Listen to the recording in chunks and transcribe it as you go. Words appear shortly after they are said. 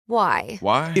Why?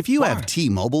 Why? If you have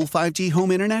T-Mobile 5G home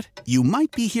internet, you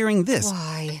might be hearing this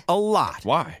Why? a lot.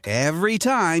 Why? Every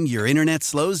time your internet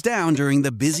slows down during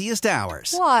the busiest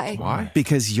hours. Why? Why?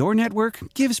 Because your network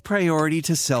gives priority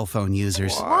to cell phone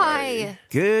users. Why?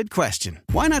 Good question.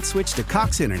 Why not switch to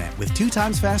Cox Internet with 2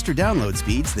 times faster download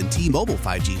speeds than T-Mobile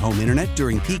 5G home internet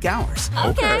during peak hours?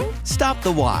 Okay. Stop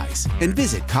the whys and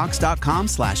visit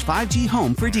cox.com/5G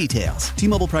home for details.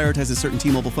 T-Mobile prioritizes certain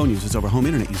T-Mobile phone users over home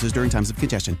internet users during times of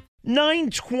congestion.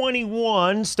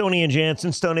 9:21, Stoney and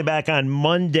Jansen. Stoney back on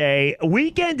Monday.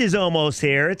 Weekend is almost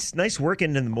here. It's nice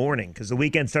working in the morning because the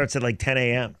weekend starts at like 10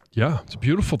 a.m. Yeah, it's a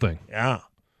beautiful thing. Yeah,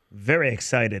 very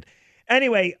excited.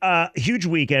 Anyway, huge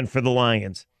weekend for the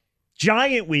Lions.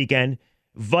 Giant weekend.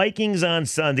 Vikings on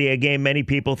Sunday, a game many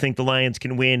people think the Lions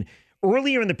can win.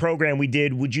 Earlier in the program we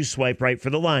did, would you swipe right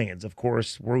for the Lions? Of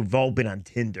course, we've all been on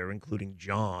Tinder, including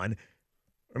John.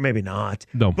 Or maybe not.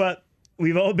 No. But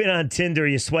we've all been on Tinder.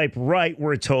 You swipe right,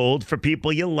 we're told, for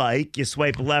people you like. You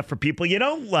swipe left for people you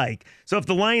don't like. So if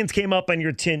the Lions came up on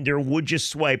your Tinder, would you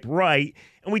swipe right?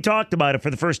 And we talked about it for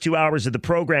the first 2 hours of the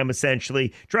program,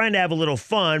 essentially, trying to have a little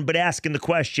fun, but asking the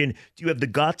question, do you have the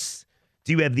guts?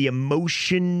 Do you have the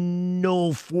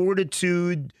emotional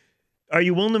fortitude? Are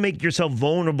you willing to make yourself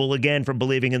vulnerable again for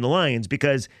believing in the Lions?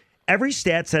 Because every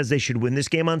stat says they should win this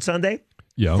game on Sunday.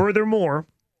 Yeah. Furthermore,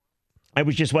 I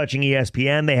was just watching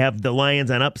ESPN. They have the Lions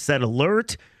on upset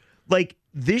alert. Like,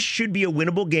 this should be a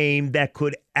winnable game that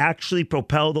could actually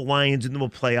propel the Lions into a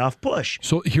playoff push.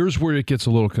 So here's where it gets a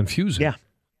little confusing. Yeah.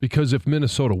 Because if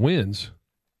Minnesota wins,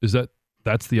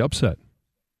 that's the upset.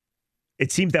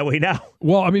 It seems that way now.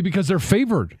 Well, I mean, because they're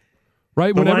favored,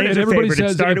 right? The Lions are everybody favored. It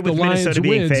says started if the with Lions Minnesota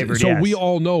being wins, favored, so yes. we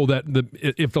all know that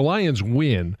if the Lions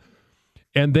win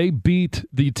and they beat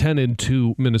the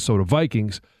 10-2 Minnesota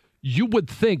Vikings, you would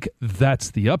think that's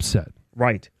the upset,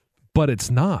 Right. but it's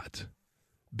not.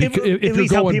 At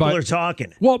least how people are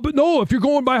talking. Well, but no, if you're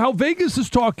going by how Vegas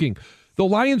is talking, the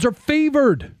Lions are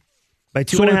favored. By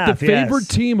 2.5, So if the favored yes.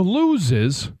 team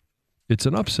loses, it's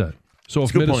an upset. So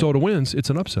if a good Minnesota wins, it's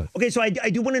an upset. Okay, so I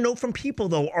do want to know from people,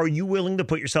 though, are you willing to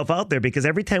put yourself out there? Because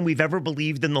every time we've ever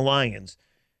believed in the Lions,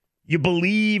 you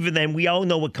believe, and then we all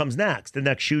know what comes next. The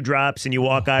next shoe drops, and you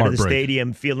walk out of the Heartbreak.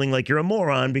 stadium feeling like you're a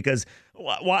moron because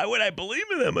why would I believe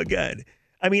in them again?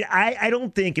 I mean, I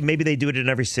don't think, and maybe they do it in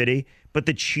every city, but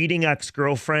the cheating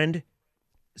ex-girlfriend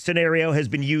scenario has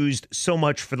been used so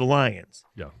much for the Lions.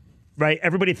 Yeah. Right?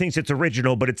 Everybody thinks it's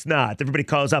original, but it's not. Everybody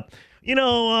calls up, being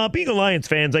a Lions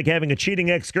fan's like having a cheating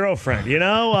ex-girlfriend, you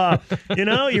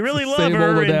really love Same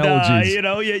her old and, analogies.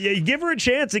 you give her a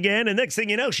chance again, and next thing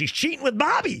you know, she's cheating with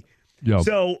Bobby. Yep.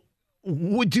 So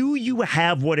do you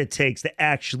have what it takes to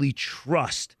actually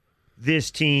trust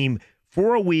this team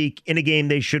for a week in a game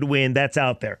they should win? That's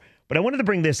out there. But I wanted to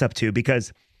bring this up, too,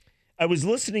 because I was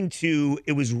listening to,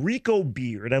 it was Rico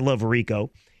Beard, I love Rico,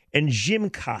 and Jim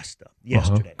Costa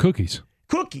yesterday. Cookies.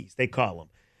 Cookies, they call him.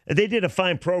 They did a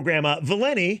fine program.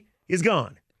 Valenti is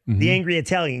gone. The angry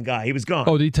Italian guy, he was gone.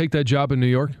 Oh, did he take that job in New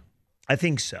York? I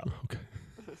think so. Okay.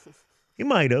 He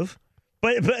might have.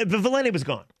 But Valenti was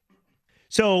gone.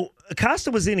 So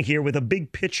Costa was in here with a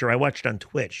big picture I watched on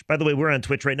Twitch. By the way, we're on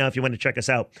Twitch right now if you want to check us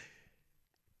out.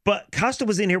 But Costa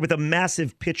was in here with a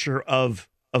massive picture of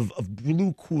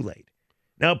blue Kool-Aid.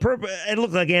 Now, it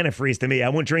looked like antifreeze to me. I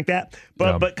wouldn't drink that.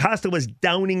 But Costa was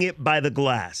downing it by the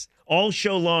glass. All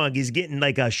show long, he's getting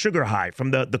like a sugar high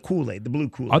from the Kool-Aid, the blue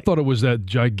Kool-Aid. I thought it was that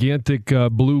gigantic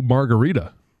blue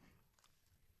margarita.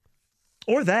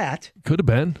 Or that. Could have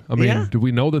been. I mean, Yeah. do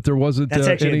we know that there wasn't That's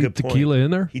actually a any good point. tequila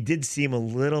in there? He did seem a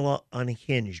little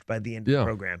unhinged by the end of Yeah. the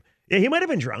program. Yeah, he might have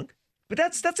been drunk, but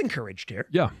that's encouraged here.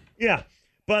 Yeah. Yeah.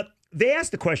 But they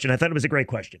asked the question. I thought it was a great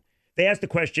question. They asked the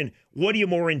question, what are you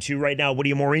more into right now? What are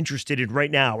you more interested in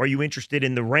right now? Are you interested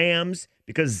in the Rams?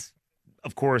 Because,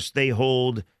 of course, they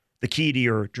hold the key to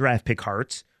your draft pick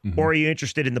hearts. Or are you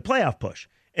interested in the playoff push?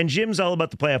 And Jim's all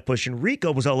about the playoff push, and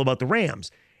Rico was all about the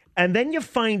Rams. And then you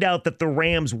find out that the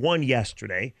Rams won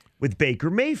yesterday with Baker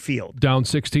Mayfield. Down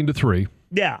 16-3.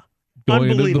 Yeah. Going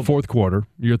into Unbelievable. the fourth quarter,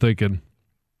 you're thinking,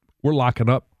 we're locking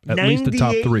up at least the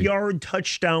top three. 98-yard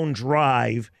touchdown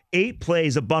drive, 8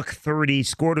 plays, $130,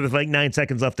 scored with like 9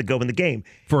 seconds left to go in the game.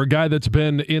 For a guy that's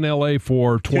been in L.A.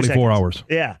 for 24 hours.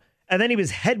 Yeah. And then he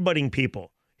was headbutting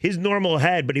people. His normal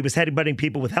head, but he was headbutting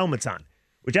people with helmets on,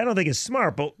 which I don't think is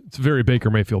smart, but It's a very Baker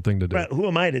Mayfield thing to do. who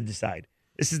am I to decide?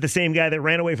 This is the same guy that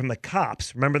ran away from the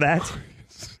cops. Remember that?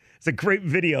 It's a great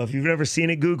video. If you've never seen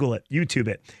it, Google it, YouTube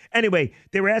it. Anyway,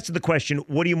 they were asking the question,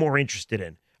 what are you more interested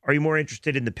in? Are you more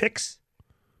interested in the picks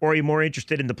or are you more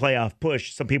interested in the playoff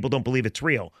push? Some people don't believe it's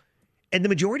real. And the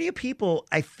majority of people,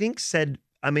 I think, said,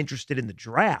 I'm interested in the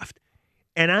draft.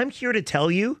 And I'm here to tell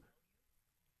you,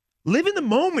 live in the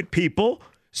moment, people.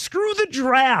 Screw the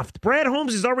draft. Brad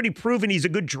Holmes has already proven he's a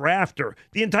good drafter.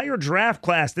 The entire draft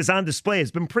class that's on display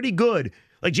has been pretty good.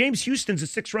 Like James Houston's a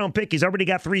 6th-round pick. He's already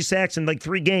got 3 sacks in like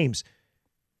 3 games.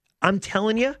 I'm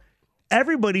telling you,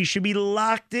 everybody should be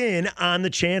locked in on the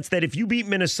chance that if you beat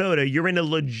Minnesota, you're in a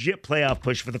legit playoff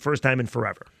push for the first time in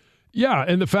forever. Yeah,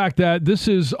 and the fact that this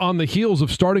is on the heels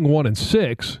of starting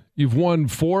 1-6. You've won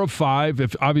 4 of 5.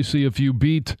 If you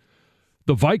beat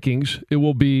the Vikings, it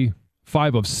will be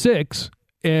 5 of 6,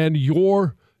 and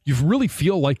you really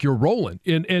feel like you're rolling.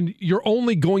 And you're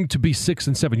only going to be 6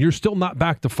 and 7. You're still not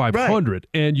back to 500, right.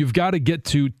 And you've got to get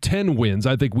to 10 wins.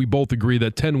 I think we both agree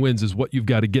that 10 wins is what you've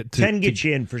got to get to. 10 gets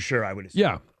you in for sure, I would assume.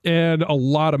 Yeah, and a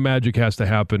lot of magic has to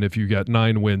happen if you got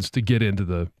 9 wins to get into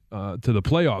the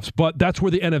playoffs. But that's where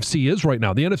the NFC is right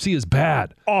now. The NFC is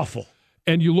bad. Awful.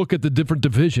 And you look at the different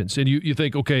divisions, and you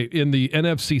think, okay, in the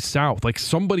NFC South, like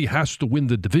somebody has to win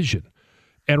the division.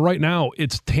 And right now,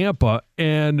 it's Tampa,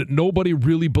 and nobody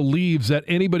really believes that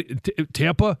anybody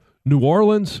Tampa, New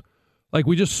Orleans, like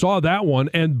we just saw that one,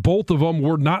 and both of them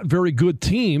were not very good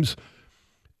teams.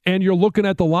 And you're looking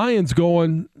at the Lions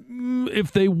going,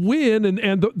 if they win,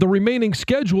 and the remaining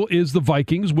schedule is the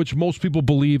Vikings, which most people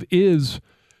believe is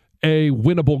a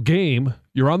winnable game.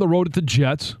 You're on the road at the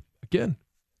Jets. Again,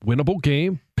 winnable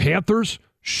game. Panthers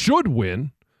should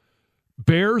win.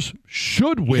 Bears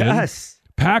should win. Yes.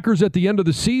 Packers at the end of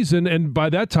the season, and by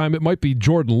that time it might be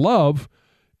Jordan Love,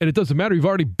 and it doesn't matter. You've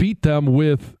already beat them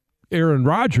with Aaron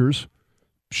Rodgers.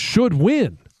 Should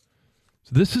win.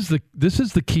 So this is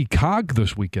the key cog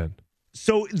this weekend.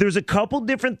 So there's a couple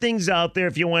different things out there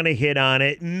if you want to hit on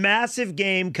it. Massive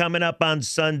game coming up on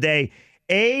Sunday.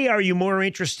 Are you more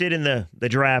interested in the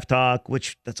draft talk,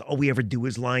 which that's all we ever do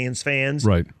as Lions fans,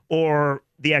 right? Or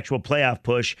the actual playoff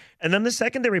push? And then the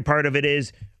secondary part of it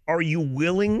is, are you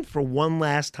willing for one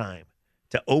last time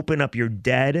to open up your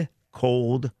dead,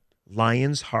 cold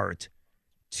Lions heart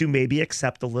to maybe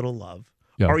accept a little love?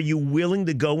 Yeah. Are you willing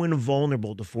to go in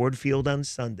vulnerable to Ford Field on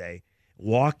Sunday,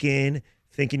 walk in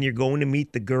thinking you're going to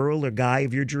meet the girl or guy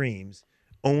of your dreams,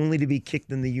 only to be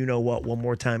kicked in the you-know-what one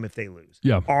more time if they lose?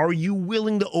 Yeah. Are you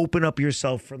willing to open up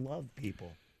yourself for love,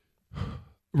 people?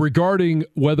 Regarding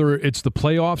whether it's the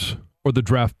playoffs or the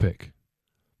draft pick,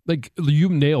 like you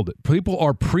nailed it. People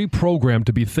are pre-programmed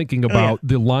to be thinking about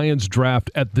the Lions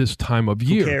draft at this time of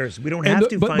year. Who cares? We don't have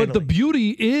to finally. But the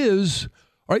beauty is,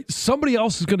 all right, somebody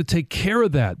else is going to take care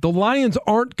of that. The Lions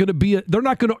aren't going to be, they're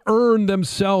not going to earn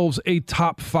themselves a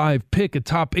top 5 pick, a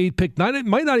top 8 pick. It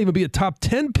might not even be a top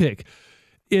 10 pick.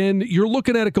 And you're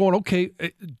looking at it going, okay,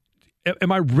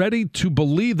 am I ready to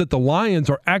believe that the Lions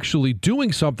are actually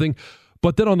doing something?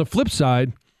 But then on the flip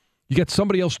side, you got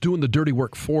somebody else doing the dirty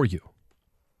work for you.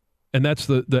 And that's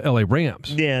the LA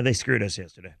Rams. Yeah, they screwed us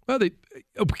yesterday. Well,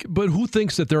 but who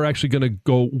thinks that they're actually going to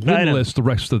go winless the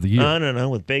rest of the year? I don't know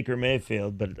with Baker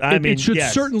Mayfield, but it should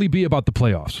certainly be about the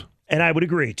playoffs. And I would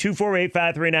agree.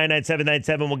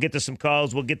 248-539-9797. We'll get to some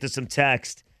calls. We'll get to some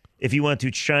text. If you want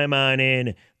to chime on in,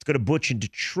 let's go to Butch in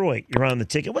Detroit. You're on the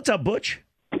ticket. What's up, Butch?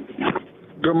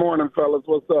 Good morning, fellas.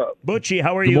 What's up? Butchie,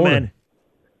 how are you, man?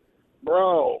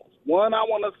 Bro, one, I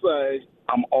want to say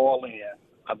I'm all in.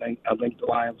 I think the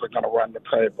Lions are going to run the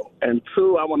table. And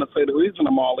 2, I want to say the reason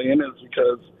I'm all in is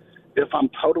because if I'm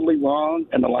totally wrong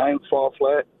and the Lions fall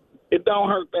flat, it don't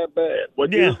hurt that bad.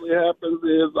 What usually happens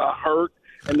is I hurt,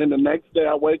 and then the next day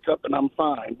I wake up and I'm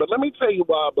fine. But let me tell you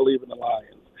why I believe in the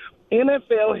Lions.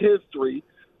 NFL history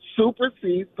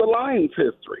supersedes the Lions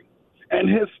history. And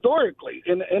historically,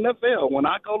 in the NFL, when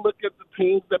I go look at the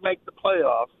teams that make the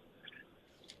playoffs,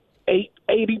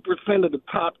 80% of the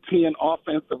top 10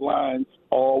 offensive lines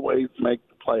always make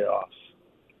the playoffs.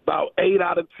 About 8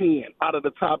 out of 10 out of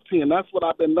the top 10. That's what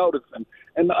I've been noticing.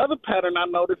 And the other pattern I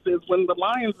notice is when the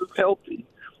Lions is healthy,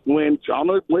 when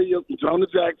Jonah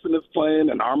Jackson is playing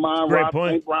and Amon-Ra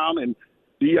St. Brown and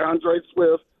DeAndre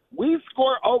Swift, we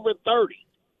score over 30.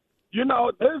 You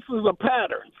know, this is a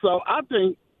pattern. So I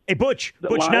think Hey, Butch,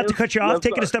 not to cut you off,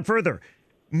 take it a step further.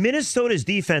 Minnesota's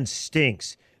defense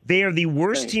stinks. They are the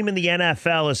worst team in the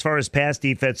NFL as far as pass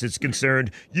defense is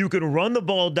concerned. You can run the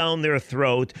ball down their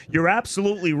throat. You're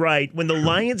absolutely right. When the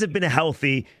Lions have been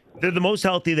healthy, they're the most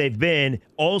healthy they've been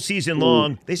all season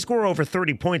long. They score over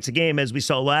 30 points a game, as we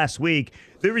saw last week.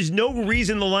 There is no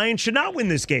reason the Lions should not win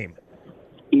this game.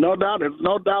 No doubt. There's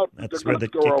no doubt they're going to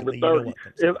score over 30.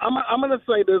 I'm going to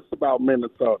say this about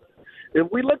Minnesota. If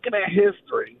we're looking at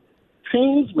history,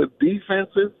 teams with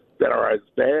defenses that are as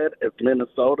bad as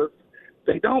Minnesota's,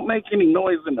 they don't make any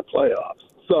noise in the playoffs.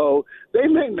 So they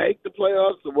may make the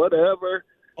playoffs or whatever,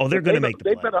 Oh, they're going to make the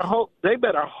playoffs. They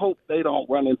better hope they don't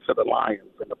run into the Lions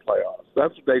in the playoffs.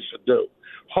 That's what they should do.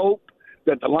 Hope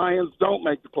that the Lions don't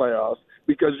make the playoffs,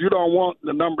 because you don't want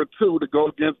the number 2 to go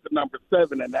against the number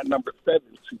 7 and that number 7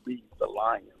 to be the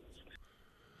Lions.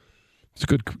 It's a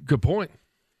good point.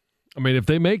 I mean, if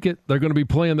they make it, they're going to be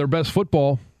playing their best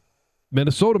football.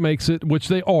 Minnesota makes it, which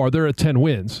they are. They're at 10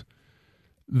 wins.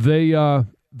 They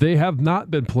have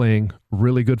not been playing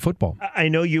really good football. I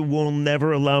know you will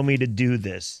never allow me to do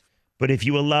this, but if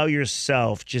you allow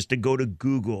yourself just to go to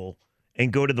Google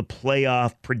and go to the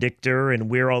playoff predictor and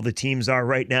where all the teams are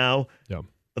right now,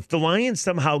 if the Lions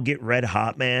somehow get red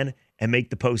hot, man, and make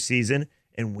the postseason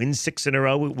and win 6 in a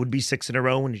row, it would be 6 in a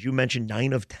row. And as you mentioned,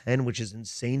 9 of 10, which is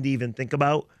insane to even think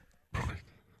about.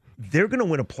 They're going to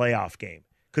win a playoff game,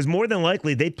 because more than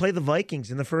likely they play the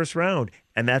Vikings in the first round,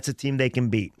 and that's a team they can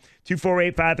beat.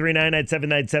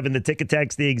 248-539-9797. The ticket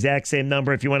text, the exact same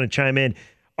number if you want to chime in.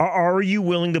 Are you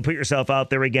willing to put yourself out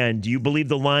there again? Do you believe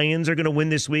the Lions are going to win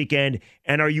this weekend?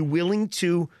 And are you willing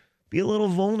to be a little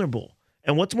vulnerable?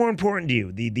 And what's more important to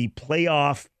you, the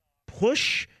playoff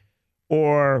push,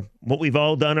 or what we've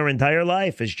all done our entire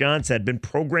life, as John said, been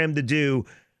programmed to do,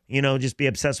 just be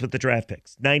obsessed with the draft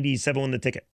picks? 97 on the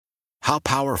ticket. How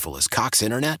powerful is Cox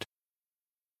Internet?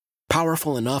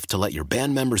 Powerful enough to let your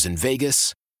band members in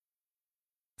Vegas,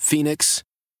 Phoenix,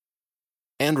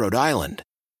 and Rhode Island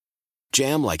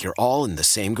jam like you're all in the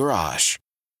same garage.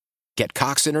 Get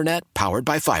Cox Internet powered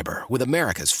by fiber with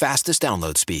America's fastest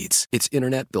download speeds. It's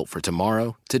internet built for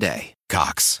tomorrow, today.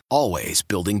 Cox, always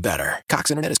building better.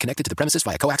 Cox Internet is connected to the premises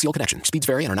via coaxial connection. Speeds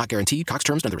vary and are not guaranteed. Cox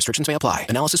terms and other restrictions may apply.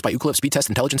 Analysis by Ookla Speed Test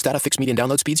Intelligence Data. Fixed median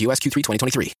download speeds. US Q3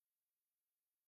 2023.